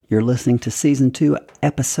You're listening to Season 2,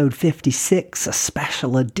 Episode 56, a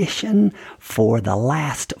special edition for the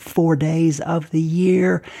last 4 days of the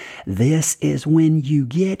year. This is when you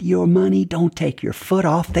get your money. Don't take your foot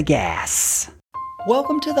off the gas.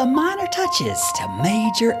 Welcome to the Minor Touches to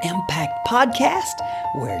Major Impact podcast,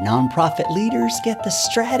 where nonprofit leaders get the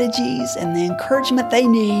strategies and the encouragement they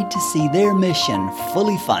need to see their mission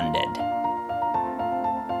fully funded.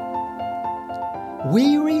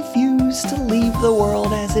 We refuse to leave the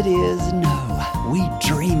world as it is. No, we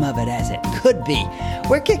dream of it as it could be.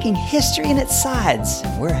 We're kicking history in its sides.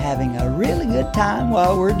 We're having a really good time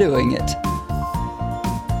while we're doing it.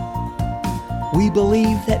 We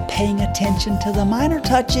believe that paying attention to the minor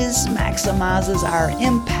touches maximizes our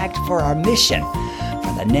impact for our mission.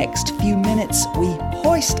 For the next few minutes, we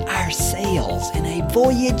hoist our sails in a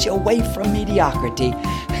voyage away from mediocrity.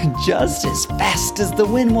 Just as fast as the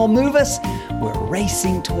wind will move us, we're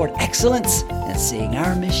racing toward excellence and seeing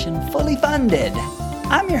our mission fully funded.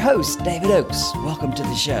 I'm your host, David Oakes. Welcome to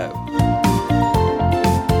the show.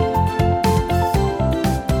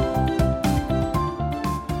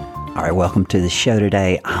 All right, welcome to the show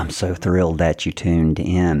today. I'm so thrilled that you tuned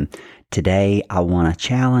in. Today, I want to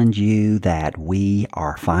challenge you that we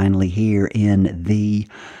are finally here in the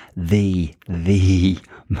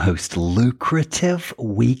most lucrative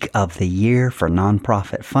week of the year for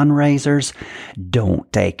nonprofit fundraisers.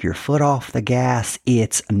 Don't take your foot off the gas.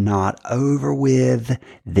 It's not over with.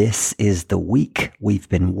 This is the week we've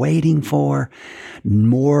been waiting for.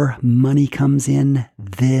 More money comes in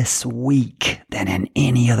this week than in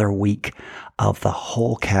any other week of the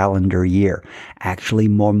whole calendar year. Actually,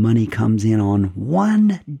 more money comes in on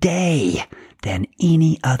one day than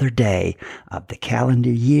any other day of the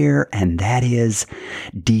calendar year, and that is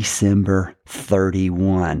December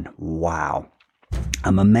 31. Wow.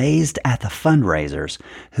 I'm amazed at the fundraisers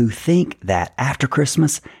who think that after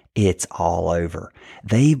Christmas, it's all over.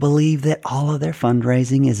 They believe that all of their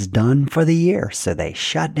fundraising is done for the year, so they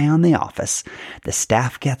shut down the office. The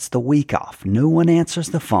staff gets the week off. No one answers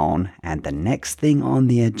the phone, and the next thing on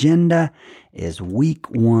the agenda is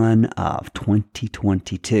week 1 of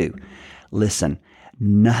 2022. Listen,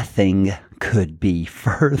 nothing could be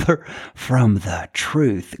further from the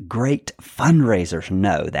truth. Great fundraisers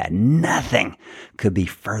know that nothing could be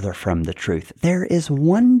further from the truth. There is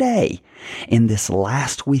one day in this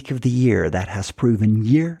last week of the year that has proven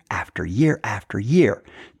year after year after year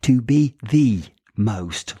to be the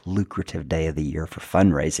most lucrative day of the year for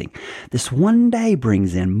fundraising. This one day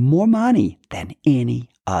brings in more money than any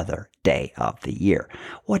other day of the year.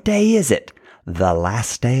 What day is it? The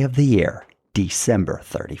last day of the year, December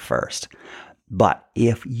 31st. But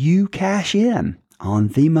if you cash in on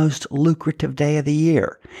the most lucrative day of the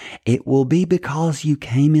year, it will be because you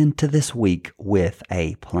came into this week with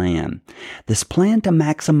a plan. This plan to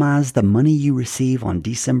maximize the money you receive on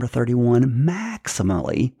December 31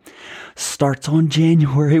 maximally starts on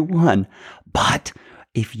January 1. But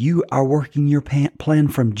if you are working your plan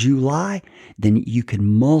from July, then you can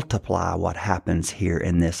multiply what happens here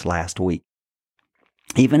in this last week.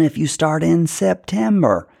 Even if you start in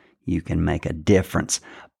September, you can make a difference.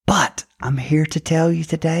 But I'm here to tell you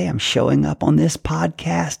today, I'm showing up on this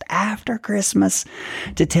podcast after Christmas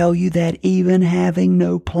to tell you that even having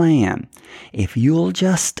no plan, if you'll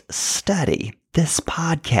just study this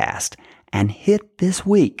podcast and hit this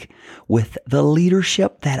week with the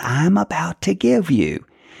leadership that I'm about to give you,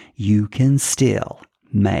 you can still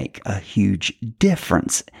make a huge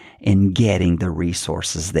difference in getting the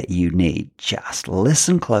resources that you need. Just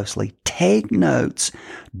listen closely, take notes,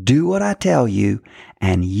 do what I tell you,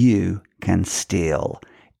 and you can still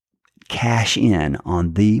cash in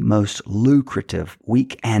on the most lucrative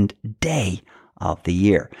week and day of the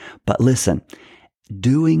year. But listen,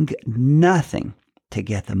 doing nothing to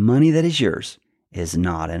get the money that is yours is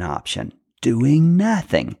not an option. Doing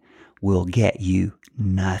nothing will get you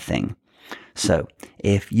nothing. So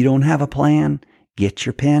if you don't have a plan, get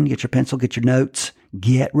your pen, get your pencil, get your notes,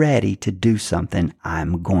 get ready to do something.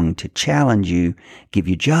 I'm going to challenge you, give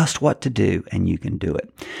you just what to do, and you can do it.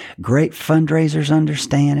 Great fundraisers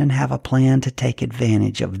understand and have a plan to take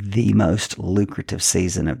advantage of the most lucrative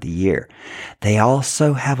season of the year. They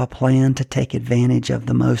also have a plan to take advantage of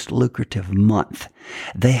the most lucrative month.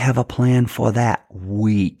 They have a plan for that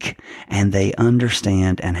week, and they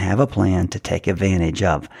understand and have a plan to take advantage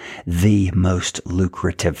of the most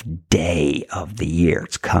lucrative day of the year.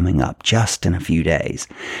 It's coming up just in a few days.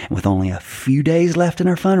 And with only a few days left in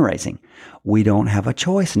our fundraising, we don't have a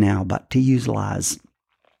choice now but to utilize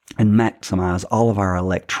and maximize all of our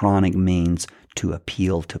electronic means to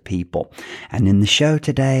appeal to people. And in the show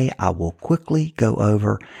today, I will quickly go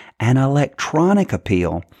over an electronic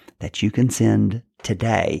appeal that you can send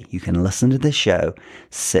today. You can listen to the show,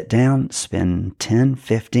 sit down, spend 10,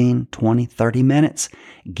 15, 20, 30 minutes,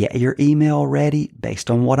 get your email ready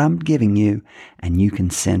based on what I'm giving you, and you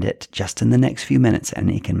can send it just in the next few minutes,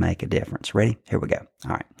 and it can make a difference. Ready? Here we go.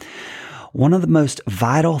 All right. One of the most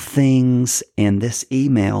vital things in this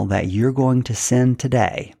email that you're going to send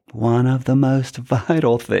today, one of the most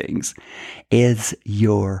vital things, is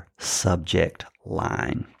your subject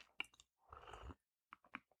line.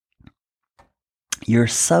 Your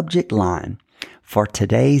subject line for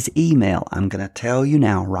today's email, I'm going to tell you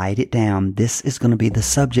now, write it down. This is going to be the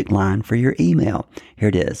subject line for your email. Here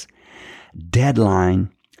it is.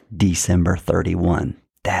 Deadline, December 31.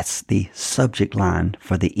 That's the subject line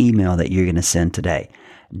for the email that you're going to send today.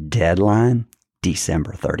 Deadline,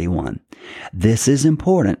 December 31. This is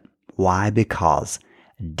important. Why? Because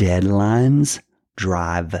deadlines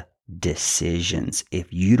drive decisions.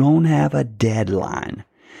 If you don't have a deadline,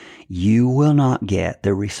 you will not get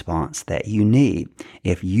the response that you need.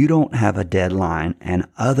 If you don't have a deadline, and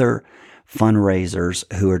other fundraisers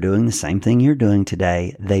who are doing the same thing you're doing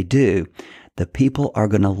today, they do, the people are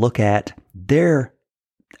going to look at their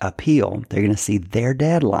appeal. They're going to see their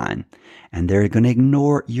deadline, and they're going to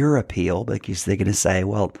ignore your appeal because they're going to say,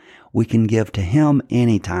 well, we can give to him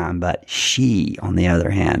anytime, but she, on the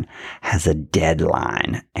other hand, has a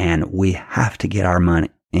deadline, and we have to get our money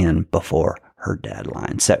in before her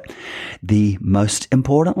deadline. So the most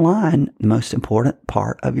important line, most important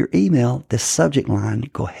part of your email, this subject line,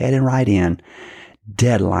 go ahead and write in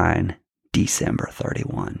deadline December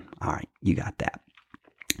 31. All right, you got that.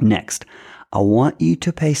 Next, I want you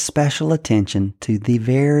to pay special attention to the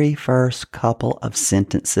very first couple of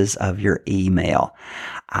sentences of your email.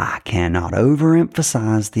 I cannot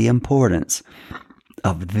overemphasize the importance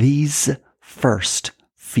of these first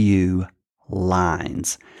few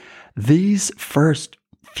lines. These first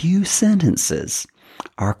few sentences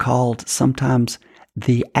are called sometimes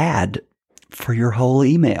the ad for your whole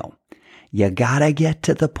email. You gotta get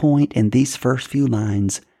to the point in these first few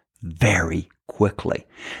lines very quickly.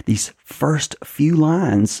 These first few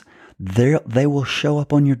lines, they will show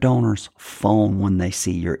up on your donor's phone when they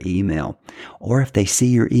see your email. Or if they see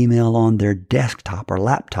your email on their desktop or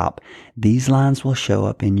laptop, these lines will show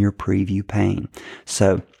up in your preview pane.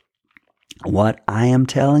 So what I am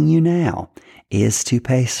telling you now is to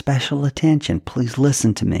pay special attention. Please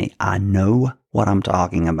listen to me. I know what I'm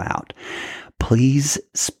talking about. Please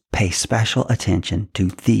pay special attention to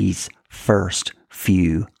these first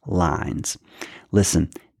few lines. Listen,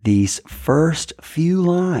 these first few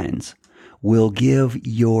lines will give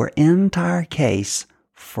your entire case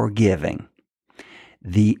for giving.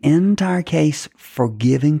 The entire case for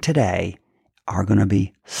giving today are going to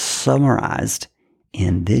be summarized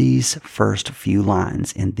in these first few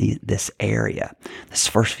lines in this area. This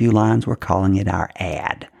first few lines, we're calling it our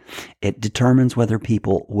ad. It determines whether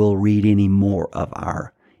people will read any more of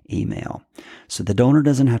our email. So the donor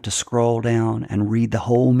doesn't have to scroll down and read the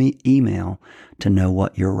whole email to know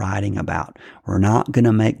what you're writing about. We're not going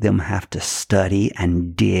to make them have to study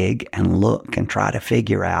and dig and look and try to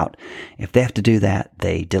figure out. If they have to do that,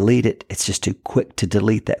 they delete it. It's just too quick to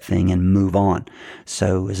delete that thing and move on.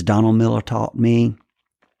 So as Donald Miller taught me,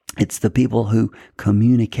 it's the people who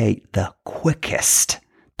communicate the quickest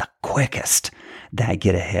that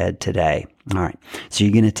get ahead today. All right. So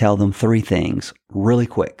you're going to tell them three things really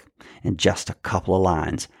quick in just a couple of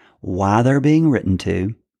lines. Why they're being written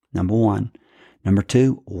to, number one. Number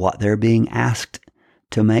two, what they're being asked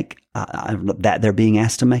to make, that they're being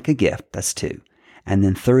asked to make a gift. That's two. And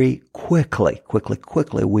then three, quickly,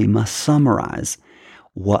 we must summarize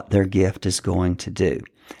what their gift is going to do.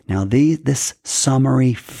 Now, this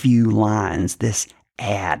summary few lines, this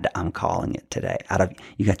ad, I'm calling it today.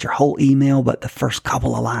 You got your whole email, but the first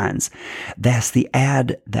couple of lines, that's the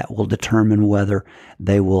ad that will determine whether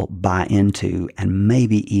they will buy into and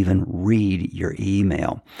maybe even read your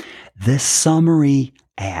email. This summary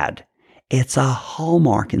ad, it's a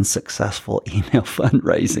hallmark in successful email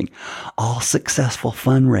fundraising. All successful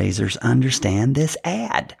fundraisers understand this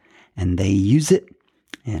ad, and they use it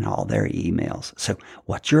in all their emails. So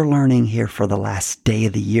what you're learning here for the last day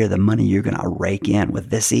of the year, the money you're going to rake in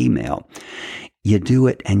with this email, you do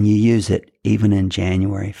it and you use it even in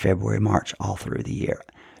January, February, March, all through the year.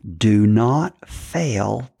 Do not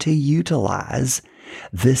fail to utilize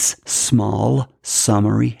this small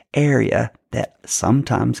summary area that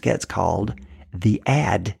sometimes gets called the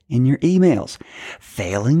ad in your emails.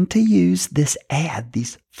 Failing to use this ad,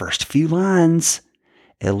 these first few lines,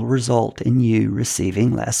 it'll result in you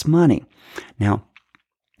receiving less money. Now,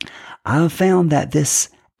 I've found that this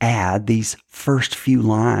ad, these first few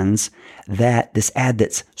lines, that this ad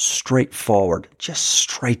that's straightforward, just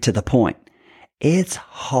straight to the point, it's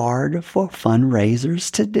hard for fundraisers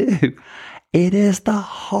to do. It is the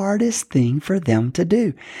hardest thing for them to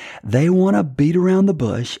do. They want to beat around the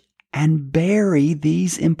bush and bury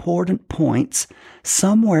these important points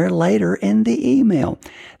somewhere later in the email.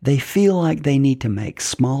 They feel like they need to make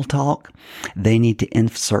small talk. They need to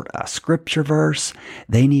insert a scripture verse.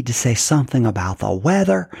 They need to say something about the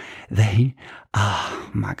weather. Oh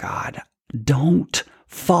my God, don't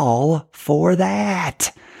fall for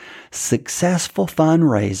that. Successful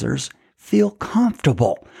fundraisers feel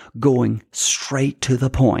comfortable going straight to the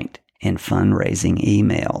point in fundraising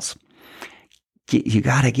emails. You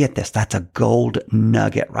got to get this. That's a gold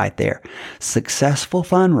nugget right there. Successful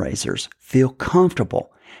fundraisers feel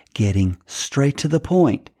comfortable getting straight to the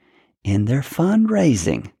point in their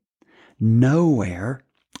fundraising. Nowhere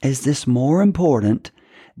is this more important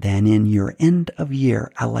than in your end of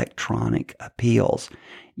year electronic appeals.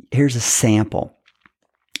 Here's a sample.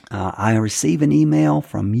 I receive an email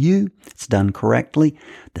from you. It's done correctly.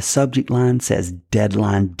 The subject line says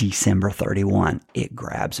deadline December 31. It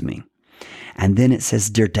grabs me. And then it says,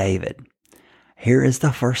 Dear David, here is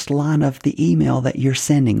the first line of the email that you're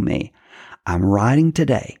sending me. I'm writing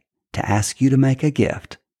today to ask you to make a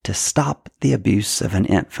gift to stop the abuse of an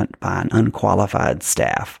infant by an unqualified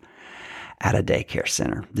staff at a daycare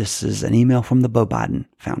center. This is an email from the Beau Biden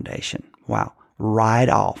Foundation. Wow. Right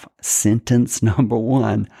off, sentence number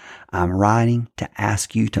 1, I'm writing to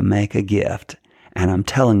ask you to make a gift, and I'm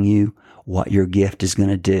telling you what your gift is going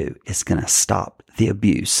to do. It's going to stop the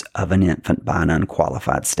abuse of an infant by an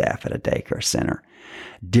unqualified staff at a daycare center.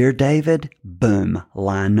 Dear David, boom,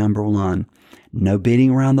 line number 1. No beating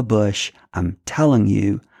around the bush. I'm telling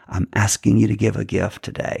you, I'm asking you to give a gift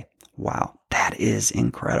today. Wow, that is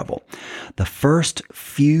incredible. The first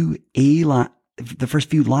few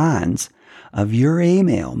lines of your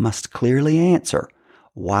email must clearly answer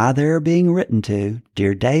why they're being written to.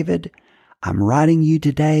 Dear David, I'm writing you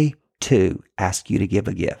today to ask you to give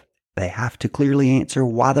a gift. They have to clearly answer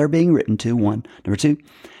why they're being written to, 1. Number 2,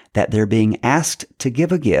 that they're being asked to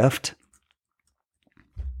give a gift.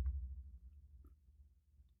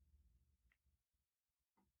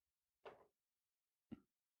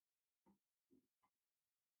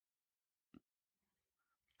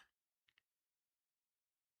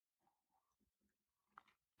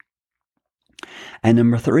 And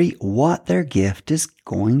number 3, what their gift is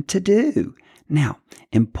going to do. Now,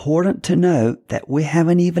 important to note that we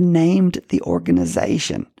haven't even named the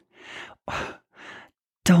organization.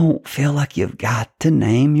 Don't feel like you've got to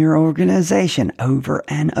name your organization over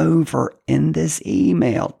and over in this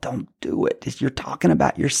email. Don't do it. You're talking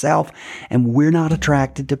about yourself, and we're not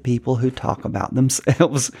attracted to people who talk about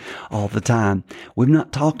themselves all the time. We've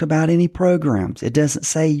not talked about any programs. It doesn't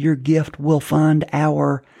say your gift will fund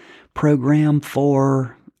our program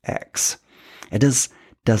for X. It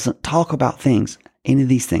doesn't talk about any of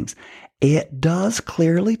these things. It does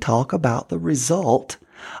clearly talk about the result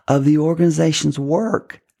of the organization's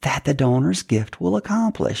work that the donor's gift will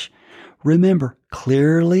accomplish. Remember,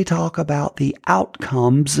 clearly talk about the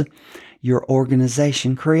outcomes your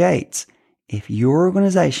organization creates. If your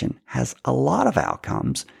organization has a lot of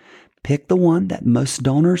outcomes, pick the one that most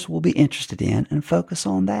donors will be interested in and focus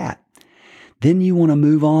on that. Then you want to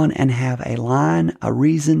move on and have a line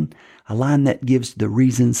that gives the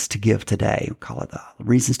reasons to give today. We'll call it the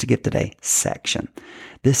reasons to give today section.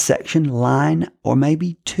 This section, line or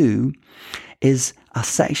maybe 2, is a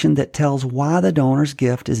section that tells why the donor's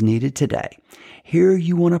gift is needed today. Here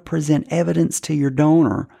you want to present evidence to your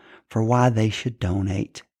donor for why they should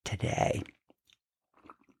donate today.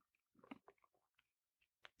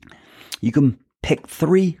 You can pick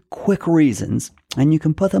 3 quick reasons, and you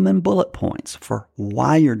can put them in bullet points for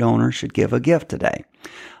why your donor should give a gift today.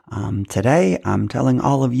 Today, I'm telling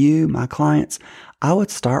all of you, my clients, I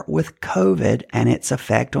would start with COVID and its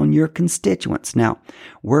effect on your constituents. Now,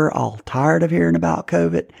 we're all tired of hearing about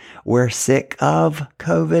COVID. We're sick of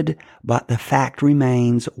COVID, but the fact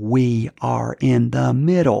remains we are in the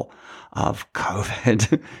middle of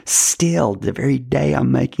COVID. Still, the very day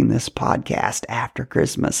I'm making this podcast after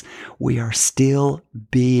Christmas, we are still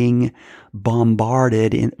being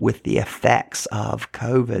bombarded with the effects of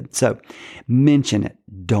COVID. So mention it.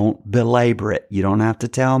 Don't belabor it. You don't have to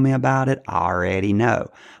tell me about it. I already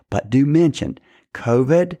know. But do mention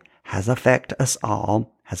COVID has affected us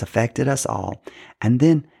all. And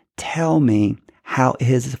then tell me how it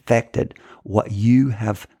has affected what you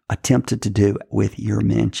have attempted to do with your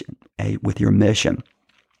mission.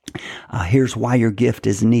 Here's why your gift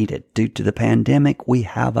is needed. Due to the pandemic, we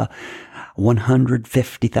have a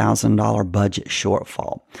 $150,000 budget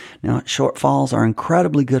shortfall. Now, shortfalls are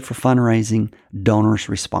incredibly good for fundraising. Donors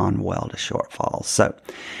respond well to shortfalls. So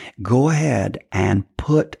go ahead and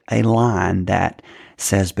put a line that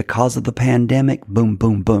says, because of the pandemic, boom,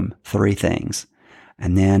 boom, boom, 3 things.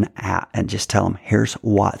 And then and just tell them, here's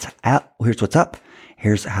what's up.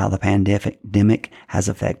 Here's how the pandemic has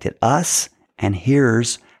affected us. And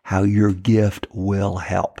here's how your gift will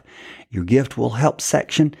help. Your gift will help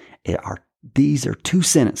section. These are 2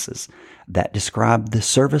 sentences that describe the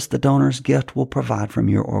service the donor's gift will provide from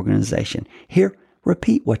your organization. Here,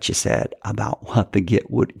 repeat what you said about what the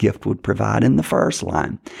gift would provide in the first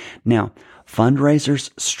line. Now, fundraisers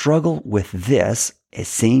struggle with this. It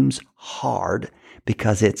seems hard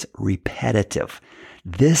because it's repetitive.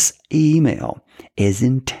 This email is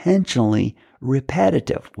intentionally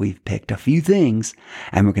repetitive. We've picked a few things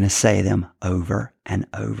and we're going to say them over and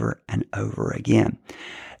over and over again.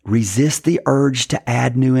 Resist the urge to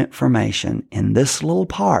add new information. In this little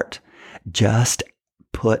part, just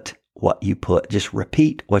put what you put. Just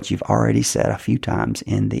repeat what you've already said a few times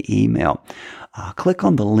in the email. Click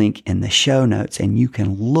on the link in the show notes and you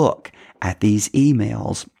can look at these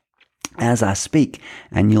emails as I speak,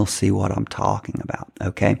 and you'll see what I'm talking about,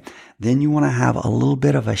 okay? Then you want to have a little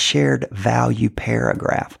bit of a shared value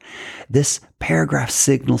paragraph. This paragraph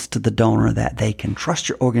signals to the donor that they can trust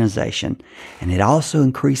your organization, and it also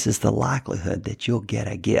increases the likelihood that you'll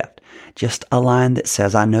get a gift. Just a line that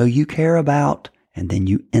says, I know you care about, and then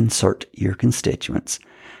you insert your constituents,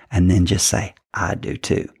 and then just say, I do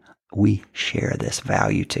too. We share this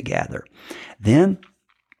value together. Then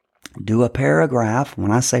do a paragraph.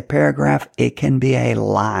 When I say paragraph, it can be a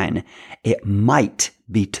line. It might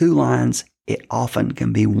be 2 lines. It often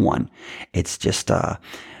can be 1. It's just a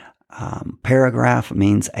paragraph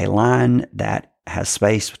means a line that has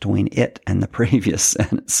space between it and the previous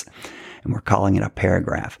sentence. And we're calling it a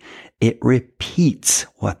paragraph. It repeats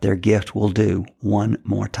what their gift will do 1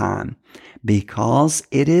 more time. Because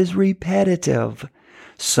it is repetitive,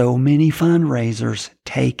 so many fundraisers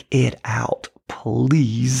take it out.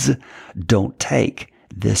 Please don't take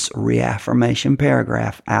this reaffirmation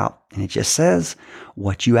paragraph out. And it just says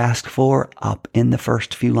what you asked for up in the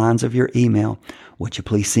first few lines of your email. Would you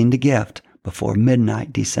please send a gift before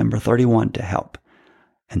midnight, December 31 to help?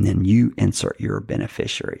 And then you insert your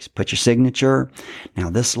beneficiaries. Put your signature. Now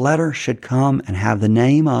this letter should come and have the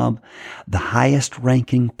name of the highest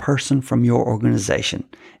ranking person from your organization.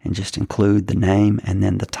 And just include the name and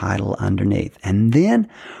then the title underneath. And then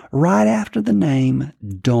right after the name,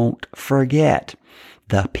 don't forget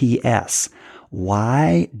the PS.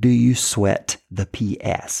 Why do you sweat the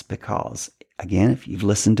PS? Because again, if you've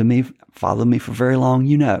listened to me, followed me for very long,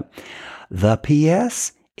 you know the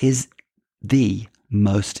PS is the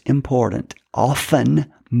most important,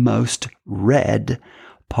 often most read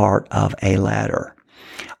part of a letter.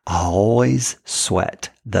 Always sweat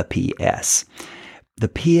the PS. The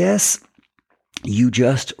PS, you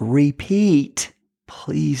just repeat.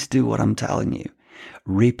 Please do what I'm telling you.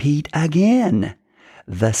 Repeat again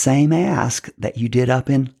the same ask that you did up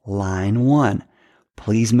in line 1.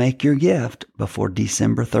 Please make your gift before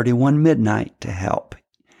December 31 midnight to help.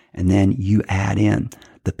 And then you add in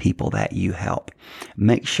the people that you help.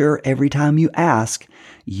 Make sure every time you ask,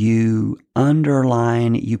 you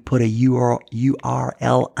underline, you put a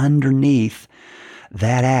URL underneath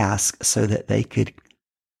that ask so that they could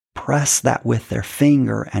press that with their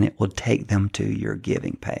finger and it will take them to your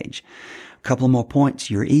giving page. A couple more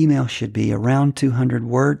points. Your email should be around 200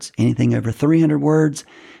 words. Anything over 300 words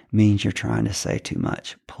means you're trying to say too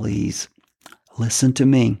much. Please listen to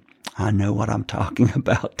me. I know what I'm talking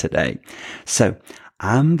about today. So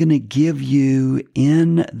I'm going to give you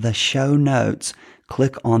in the show notes,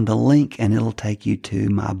 click on the link and it'll take you to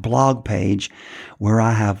my blog page where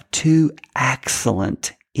I have 2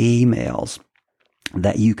 excellent emails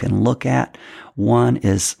that you can look at. One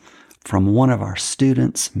is from one of our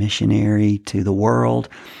students, missionary to the world,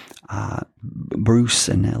 Bruce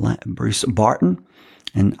Barton,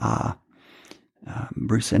 and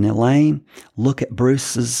Bruce and Elaine. Look at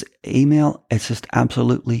Bruce's email. It's just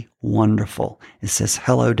absolutely wonderful. It says,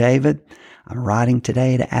 "Hello, David. I'm writing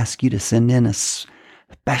today to ask you to send in a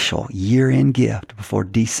special year-end gift before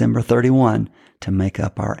December 31 to make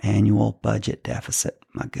up our annual budget deficit."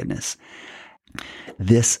 My goodness.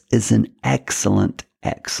 This is an excellent,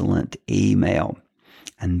 excellent email.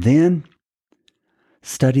 And then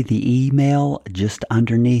study the email just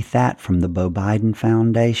underneath that from the Beau Biden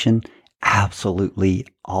Foundation. absolutely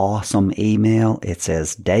awesome email. It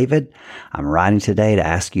says, David, I'm writing today to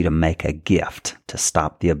ask you to make a gift to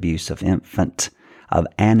stop the abuse of an infant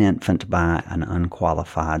by an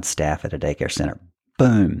unqualified staff at a daycare center.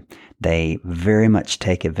 Boom. They very much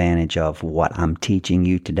take advantage of what I'm teaching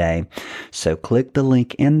you today. So click the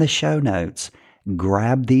link in the show notes.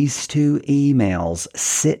 Grab these 2 emails,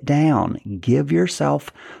 sit down, give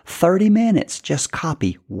yourself 30 minutes, just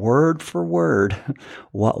copy word for word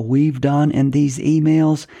what we've done in these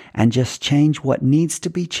emails and just change what needs to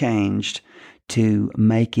be changed to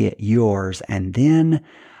make it yours. And then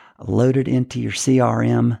load it into your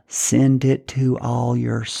CRM, send it to all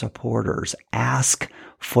your supporters. Ask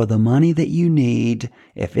for the money that you need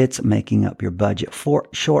if it's making up your budget for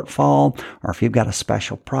shortfall, or if you've got a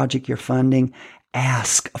special project you're funding.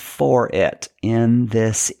 Ask for it in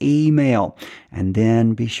this email. And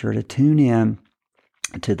then be sure to tune in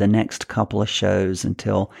to the next couple of shows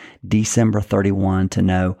until December 31 to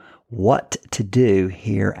know what to do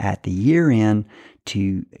here at the year end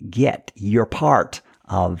to get your part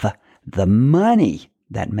of the money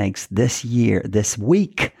that makes this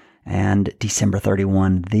week, and December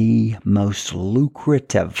 31 the most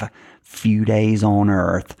lucrative few days on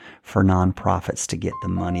earth for nonprofits to get the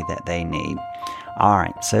money that they need. All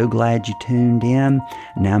right, so glad you tuned in.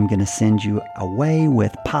 Now I'm going to send you away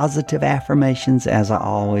with positive affirmations as I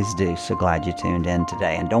always do. So glad you tuned in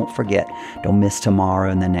today. And don't forget, don't miss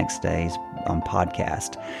tomorrow and the next day's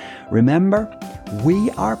podcast. Remember,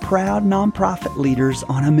 we are proud nonprofit leaders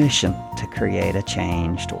on a mission to create a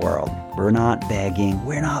changed world. We're not begging,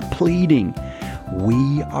 we're not pleading.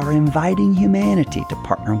 We are inviting humanity to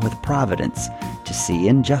partner with Providence to see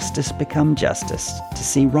injustice become justice, to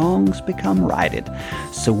see wrongs become righted,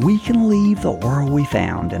 so we can leave the world we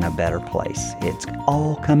found in a better place. It's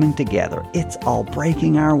all coming together. It's all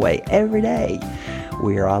breaking our way every day.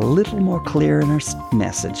 We are a little more clear in our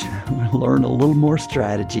message. We learn a little more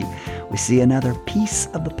strategy. We see another piece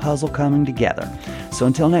of the puzzle coming together. So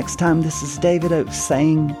until next time, this is David Oakes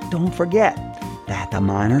saying, don't forget that the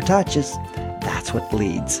minor touches, that's what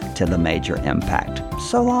leads to the major impact.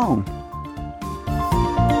 So long.